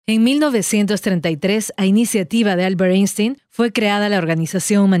En 1933, a iniciativa de Albert Einstein, fue creada la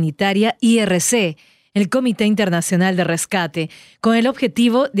organización humanitaria IRC, el Comité Internacional de Rescate, con el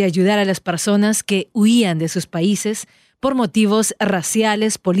objetivo de ayudar a las personas que huían de sus países por motivos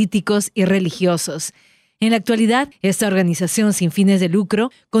raciales, políticos y religiosos. En la actualidad, esta organización sin fines de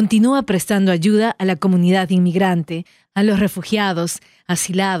lucro continúa prestando ayuda a la comunidad inmigrante, a los refugiados,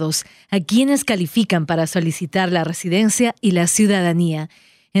 asilados, a quienes califican para solicitar la residencia y la ciudadanía.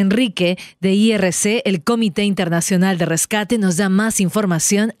 Enrique, de IRC, el Comité Internacional de Rescate, nos da más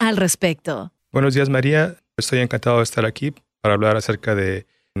información al respecto. Buenos días, María. Estoy encantado de estar aquí para hablar acerca de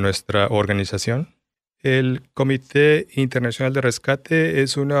nuestra organización. El Comité Internacional de Rescate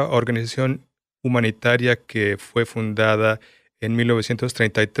es una organización humanitaria que fue fundada en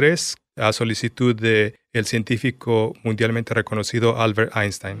 1933 a solicitud del científico mundialmente reconocido Albert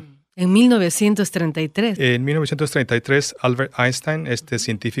Einstein. En 1933. En 1933, Albert Einstein, este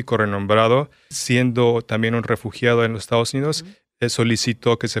científico renombrado, siendo también un refugiado en los Estados Unidos,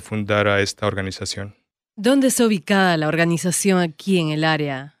 solicitó que se fundara esta organización. ¿Dónde está ubicada la organización aquí en el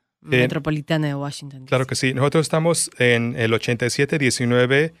área metropolitana de Washington? Claro que sí. Nosotros estamos en el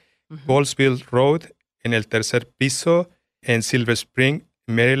 8719 Goldsville Road, en el tercer piso, en Silver Spring,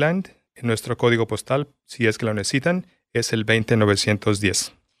 Maryland. Nuestro código postal, si es que lo necesitan, es el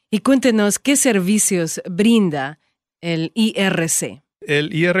 20910. Y cuéntenos, ¿qué servicios brinda el IRC?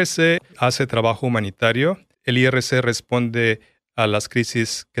 El IRC hace trabajo humanitario. El IRC responde a las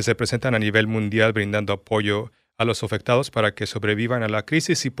crisis que se presentan a nivel mundial, brindando apoyo a los afectados para que sobrevivan a la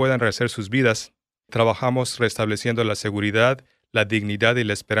crisis y puedan rehacer sus vidas. Trabajamos restableciendo la seguridad, la dignidad y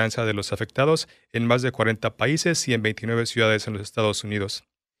la esperanza de los afectados en más de 40 países y en 29 ciudades en los Estados Unidos.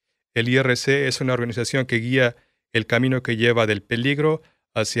 El IRC es una organización que guía el camino que lleva del peligro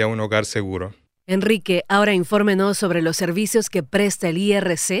hacia un hogar seguro. Enrique, ahora infórmenos sobre los servicios que presta el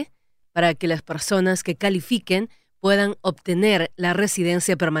IRC para que las personas que califiquen puedan obtener la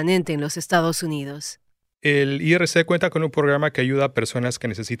residencia permanente en los Estados Unidos. El IRC cuenta con un programa que ayuda a personas que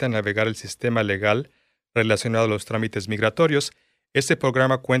necesitan navegar el sistema legal relacionado a los trámites migratorios. Este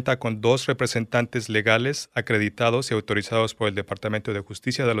programa cuenta con 2 representantes legales acreditados y autorizados por el Departamento de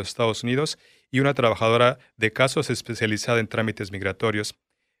Justicia de los Estados Unidos y una trabajadora de casos especializada en trámites migratorios.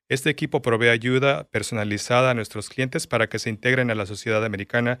 Este equipo provee ayuda personalizada a nuestros clientes para que se integren a la sociedad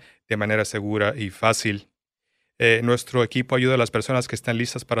americana de manera segura y fácil. Nuestro equipo ayuda a las personas que están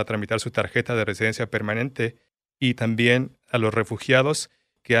listas para tramitar su tarjeta de residencia permanente y también a los refugiados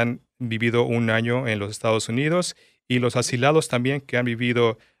que han vivido un año en los Estados Unidos y los asilados también que han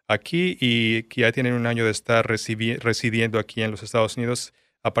vivido aquí y que ya tienen un año de estar residiendo aquí en los Estados Unidos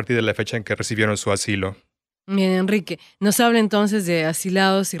a partir de la fecha en que recibieron su asilo. Bien, Enrique, nos habla entonces de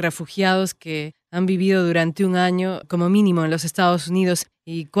asilados y refugiados que han vivido durante un año como mínimo en los Estados Unidos.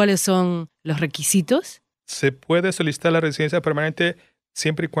 ¿Y cuáles son los requisitos? Se puede solicitar la residencia permanente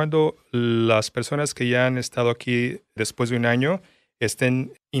siempre y cuando las personas que ya han estado aquí después de un año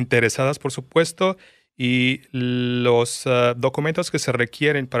estén interesadas, por supuesto, y los documentos que se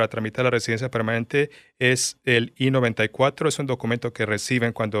requieren para tramitar la residencia permanente es el I-94, es un documento que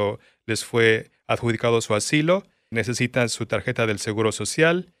reciben cuando les fue adjudicado su asilo. Necesitan su tarjeta del Seguro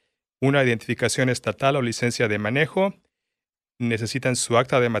Social, una identificación estatal o licencia de manejo, necesitan su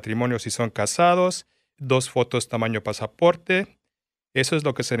acta de matrimonio si son casados, 2 fotos tamaño pasaporte. Eso es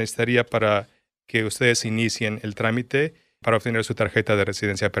lo que se necesitaría para que ustedes inicien el trámite para obtener su tarjeta de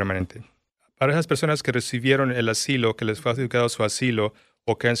residencia permanente. Para esas personas que recibieron el asilo, que les fue adjudicado su asilo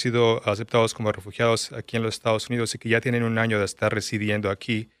o que han sido aceptados como refugiados aquí en los Estados Unidos y que ya tienen un año de estar residiendo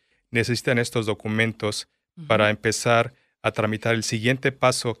aquí, necesitan estos documentos para empezar a tramitar el siguiente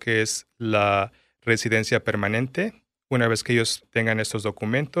paso, que es la residencia permanente. Una vez que ellos tengan estos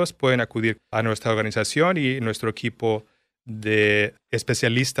documentos, pueden acudir a nuestra organización y nuestro equipo de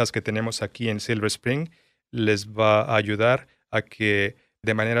especialistas que tenemos aquí en Silver Spring les va a ayudar a que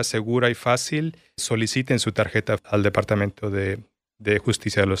de manera segura y fácil soliciten su tarjeta al Departamento de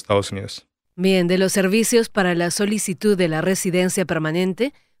Justicia de los Estados Unidos. Bien, de los servicios para la solicitud de la residencia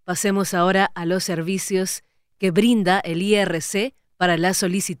permanente, pasemos ahora a los servicios que brinda el IRC para la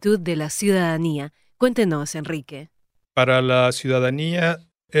solicitud de la ciudadanía. Cuéntenos, Enrique. Para la ciudadanía,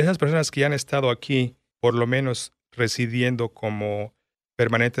 esas personas que ya han estado aquí, por lo menos residiendo como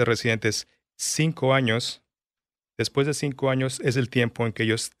permanentes residentes 5 años, después de 5 años es el tiempo en que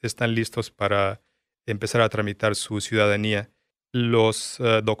ellos están listos para empezar a tramitar su ciudadanía. Los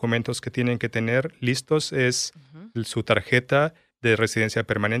documentos que tienen que tener listos es su tarjeta de residencia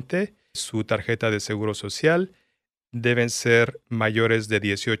permanente, su tarjeta de seguro social, deben ser mayores de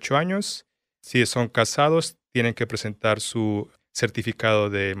 18 años. Si son casados, tienen que presentar su certificado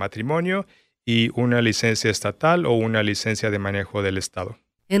de matrimonio y una licencia estatal o una licencia de manejo del Estado.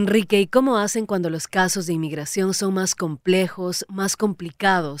 Enrique, ¿y cómo hacen cuando los casos de inmigración son más complejos, más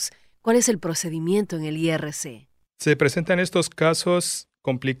complicados? ¿Cuál es el procedimiento en el IRC? Se presentan estos casos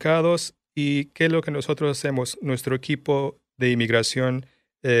complicados y ¿qué es lo que nosotros hacemos? Nuestro equipo de inmigración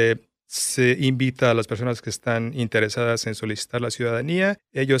se invita a las personas que están interesadas en solicitar la ciudadanía.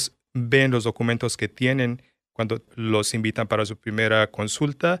 Ellos ven los documentos que tienen cuando los invitan para su primera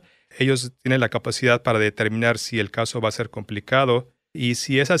consulta. Ellos tienen la capacidad para determinar si el caso va a ser complicado. Y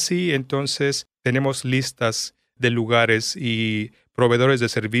si es así, entonces tenemos listas de lugares y proveedores de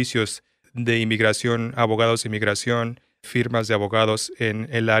servicios de inmigración, abogados de inmigración, firmas de abogados en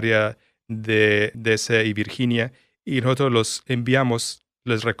el área de DC y Virginia. Y nosotros los enviamos,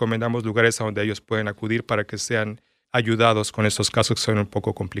 les recomendamos lugares a donde ellos pueden acudir para que sean ayudados con estos casos que son un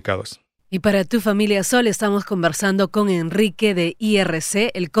poco complicados. Y para tu Familia Zol estamos conversando con Enrique de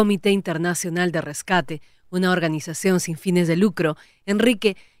IRC, el Comité Internacional de Rescate, una organización sin fines de lucro.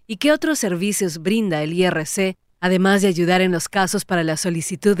 Enrique, ¿y qué otros servicios brinda el IRC, además de ayudar en los casos para la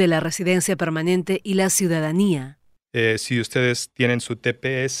solicitud de la residencia permanente y la ciudadanía? Si ustedes tienen su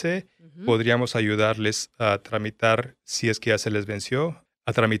TPS, podríamos ayudarles a tramitar, si es que ya se les venció,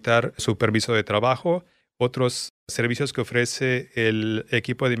 a tramitar su permiso de trabajo. Otros servicios que ofrece el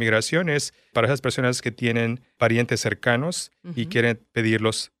equipo de inmigración es para esas personas que tienen parientes cercanos y quieren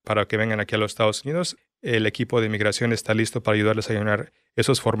pedirlos para que vengan aquí a los Estados Unidos. El equipo de inmigración está listo para ayudarles a llenar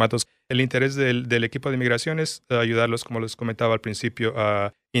esos formatos. El interés del equipo de inmigración es ayudarlos, como les comentaba al principio,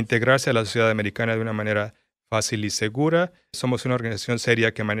 a integrarse a la sociedad americana de una manera fácil y segura. Somos una organización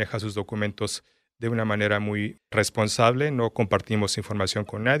seria que maneja sus documentos de una manera muy responsable. No compartimos información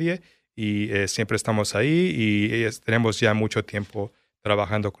con nadie y siempre estamos ahí y tenemos ya mucho tiempo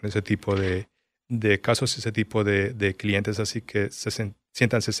trabajando con ese tipo de casos, ese tipo de clientes. Así que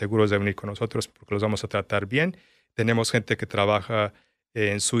siéntanse seguros de venir con nosotros porque los vamos a tratar bien. Tenemos gente que trabaja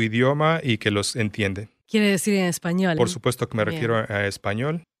en su idioma y que los entiende. ¿Quiere decir en español? Por supuesto que me refiero a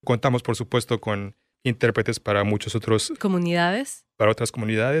español. Contamos, por supuesto, con intérpretes para muchos otros ¿Comunidades? Para otras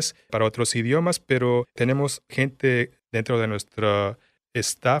comunidades, para otros idiomas, pero tenemos gente dentro de nuestro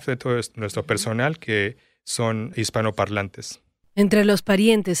staff, dentro de nuestro personal que son hispanoparlantes. Entre los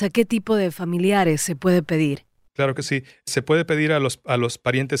parientes, ¿a qué tipo de familiares se puede pedir? Claro que sí. Se puede pedir a los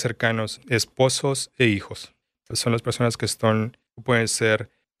parientes cercanos, esposos e hijos. Son las personas que pueden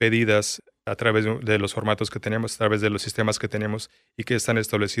ser pedidas a través de los formatos que tenemos, a través de los sistemas que tenemos y que están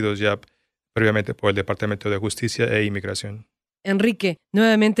establecidos ya previamente por el Departamento de Justicia e Inmigración. Enrique,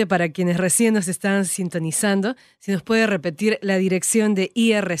 nuevamente para quienes recién nos están sintonizando, si nos puede repetir la dirección de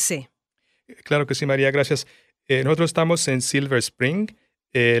IRC. Claro que sí, María, gracias. Nosotros estamos en Silver Spring.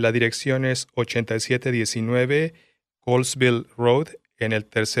 La dirección es 8719 Colesville Road, en el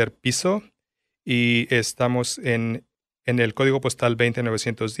tercer piso. Y estamos en el código postal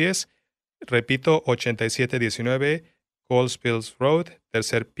 20910. Repito, 8719 Colesville Road,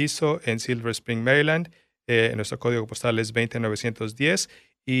 tercer piso, en Silver Spring, Maryland. Nuestro código postal es 20910.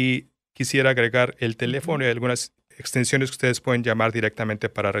 Y quisiera agregar el teléfono y algunas extensiones que ustedes pueden llamar directamente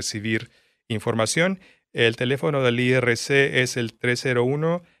para recibir información. El teléfono del IRC es el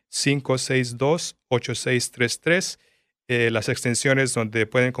 301-562-8633. Las extensiones donde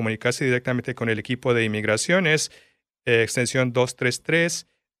pueden comunicarse directamente con el equipo de inmigración es extensión 233,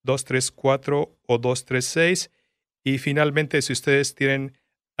 234 o 236. Y finalmente, si ustedes tienen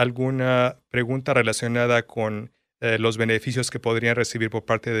alguna pregunta relacionada con los beneficios que podrían recibir por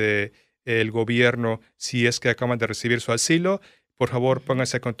parte del gobierno si es que acaban de recibir su asilo, por favor,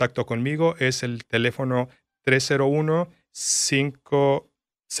 pónganse en contacto conmigo. Es el teléfono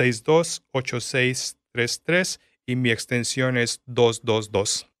 301-562-8633 y mi extensión es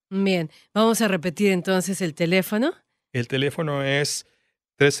 222. Bien, vamos a repetir entonces el teléfono. El teléfono es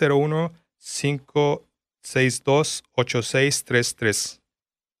 301-562-8633.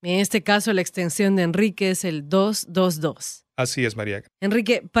 En este caso, la extensión de Enrique es el 222. Así es, María.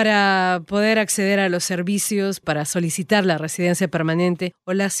 Enrique, para poder acceder a los servicios, para solicitar la residencia permanente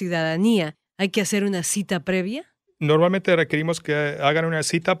o la ciudadanía, ¿hay que hacer una cita previa? Normalmente requerimos que hagan una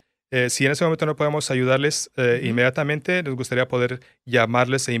cita. Si en ese momento no podemos ayudarles inmediatamente, nos gustaría poder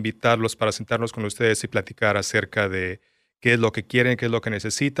llamarles e invitarlos para sentarnos con ustedes y platicar acerca de qué es lo que quieren, qué es lo que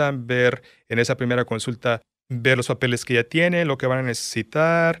necesitan, ver en esa primera consulta, ver los papeles que ya tienen, lo que van a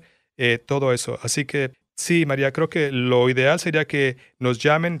necesitar, todo eso. Así que sí, María, creo que lo ideal sería que nos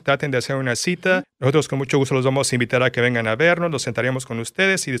llamen, traten de hacer una cita. Nosotros con mucho gusto los vamos a invitar a que vengan a vernos, nos sentaríamos con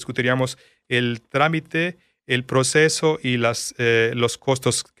ustedes y discutiríamos el trámite, el proceso y los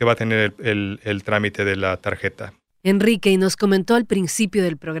costos que va a tener el trámite de la tarjeta. Enrique, y nos comentó al principio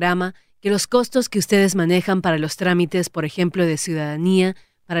del programa que los costos que ustedes manejan para los trámites, por ejemplo, de ciudadanía,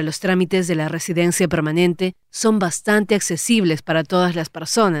 para los trámites de la residencia permanente, son bastante accesibles para todas las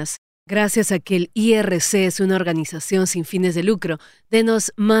personas, gracias a que el IRC es una organización sin fines de lucro.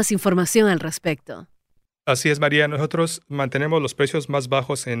 Denos más información al respecto. Así es, María. Nosotros mantenemos los precios más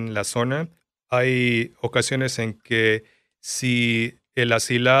bajos en la zona. Hay ocasiones en que si el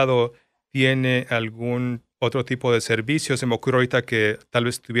asilado tiene algún otro tipo de servicio, se me ocurre ahorita que tal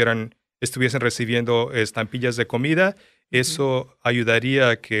vez estuviesen recibiendo estampillas de comida, eso ayudaría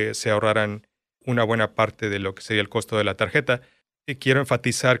a que se ahorraran una buena parte de lo que sería el costo de la tarjeta. Y quiero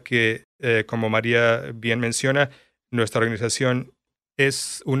enfatizar que, como María bien menciona, nuestra organización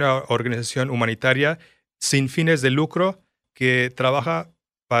es una organización humanitaria sin fines de lucro que trabaja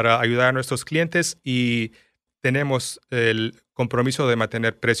para ayudar a nuestros clientes y tenemos el compromiso de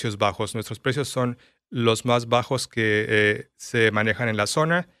mantener precios bajos. Nuestros precios son los más bajos que se manejan en la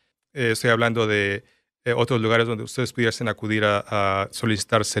zona. Estoy hablando de otros lugares donde ustedes pudiesen acudir a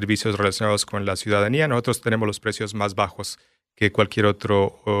solicitar servicios relacionados con la ciudadanía. Nosotros tenemos los precios más bajos que cualquier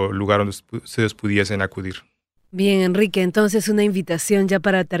otro lugar donde ustedes pudiesen acudir. Bien, Enrique, entonces una invitación ya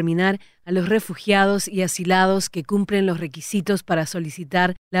para terminar a los refugiados y asilados que cumplen los requisitos para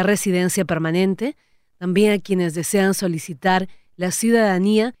solicitar la residencia permanente, también a quienes desean solicitar la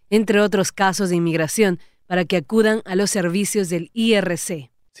ciudadanía, entre otros casos de inmigración, para que acudan a los servicios del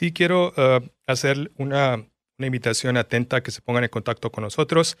IRC. Sí, quiero hacer una invitación atenta a que se pongan en contacto con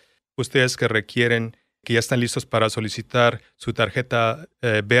nosotros. Ustedes que ya están listos para solicitar su tarjeta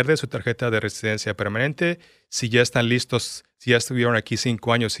verde, su tarjeta de residencia permanente. Si ya están listos, si ya estuvieron aquí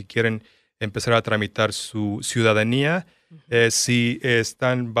 5 años y quieren empezar a tramitar su ciudadanía, si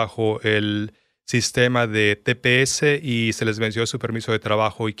están bajo el sistema de TPS y se les venció su permiso de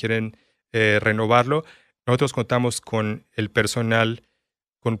trabajo y quieren renovarlo, nosotros contamos con personal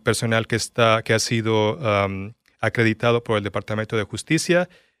que ha sido acreditado por el Departamento de Justicia.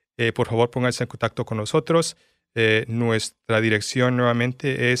 Por favor, pónganse en contacto con nosotros. Nuestra dirección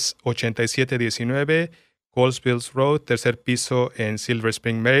nuevamente es 8719 Colesville Road, tercer piso en Silver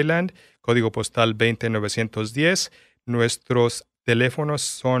Spring, Maryland, código postal 20910. Nuestros teléfonos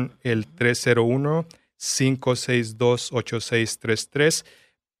son el 301-562-8633.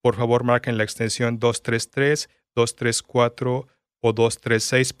 Por favor, marquen la extensión 233, 234 o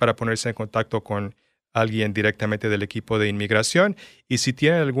 236 para ponerse en contacto con alguien directamente del equipo de inmigración. Y si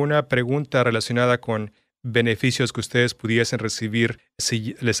tienen alguna pregunta relacionada con beneficios que ustedes pudiesen recibir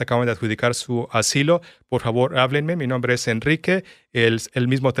si les acaban de adjudicar su asilo, por favor háblenme. Mi nombre es Enrique, el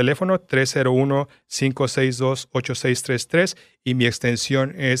mismo teléfono 301-562-8633 y mi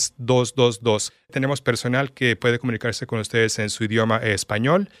extensión es 222. Tenemos personal que puede comunicarse con ustedes en su idioma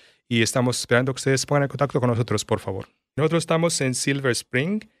español y estamos esperando que ustedes pongan en contacto con nosotros, por favor. Nosotros estamos en Silver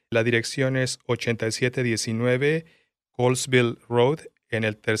Spring. La dirección es 8719 Colesville Road en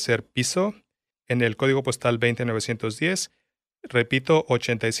el tercer piso, en el código postal 20910. Repito,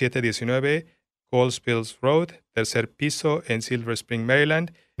 8719 Colesville Road, tercer piso en Silver Spring,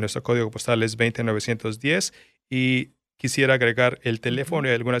 Maryland. Nuestro código postal es 20910 y quisiera agregar el teléfono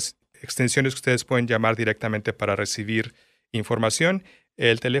y algunas extensiones que ustedes pueden llamar directamente para recibir información.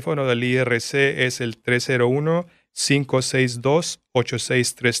 El teléfono del IRC es el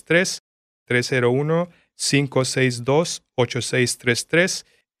 301-562-8633, 301-562-8633.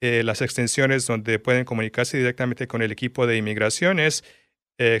 Las extensiones donde pueden comunicarse directamente con el equipo de inmigración es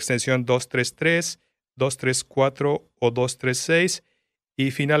extensión 233, 234 o 236. Y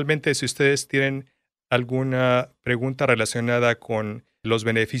finalmente, si ustedes tienen alguna pregunta relacionada con los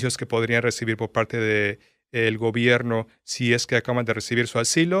beneficios que podrían recibir por parte del gobierno si es que acaban de recibir su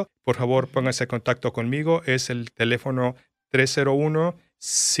asilo, por favor pónganse en contacto conmigo. Es el teléfono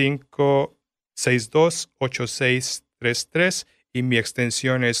 301-562-8633 y mi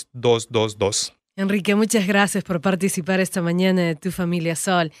extensión es 222. Enrique, muchas gracias por participar esta mañana de Tu Familia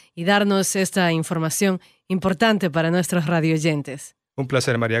Zol y darnos esta información importante para nuestros radioyentes. Un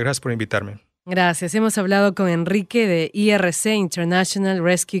placer, María. Gracias por invitarme. Gracias. Hemos hablado con Enrique de IRC, International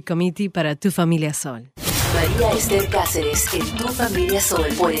Rescue Committee, para Tu Familia Zol. María Esther Cáceres en Tu Familia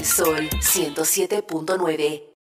Zol por el Sol 107.9.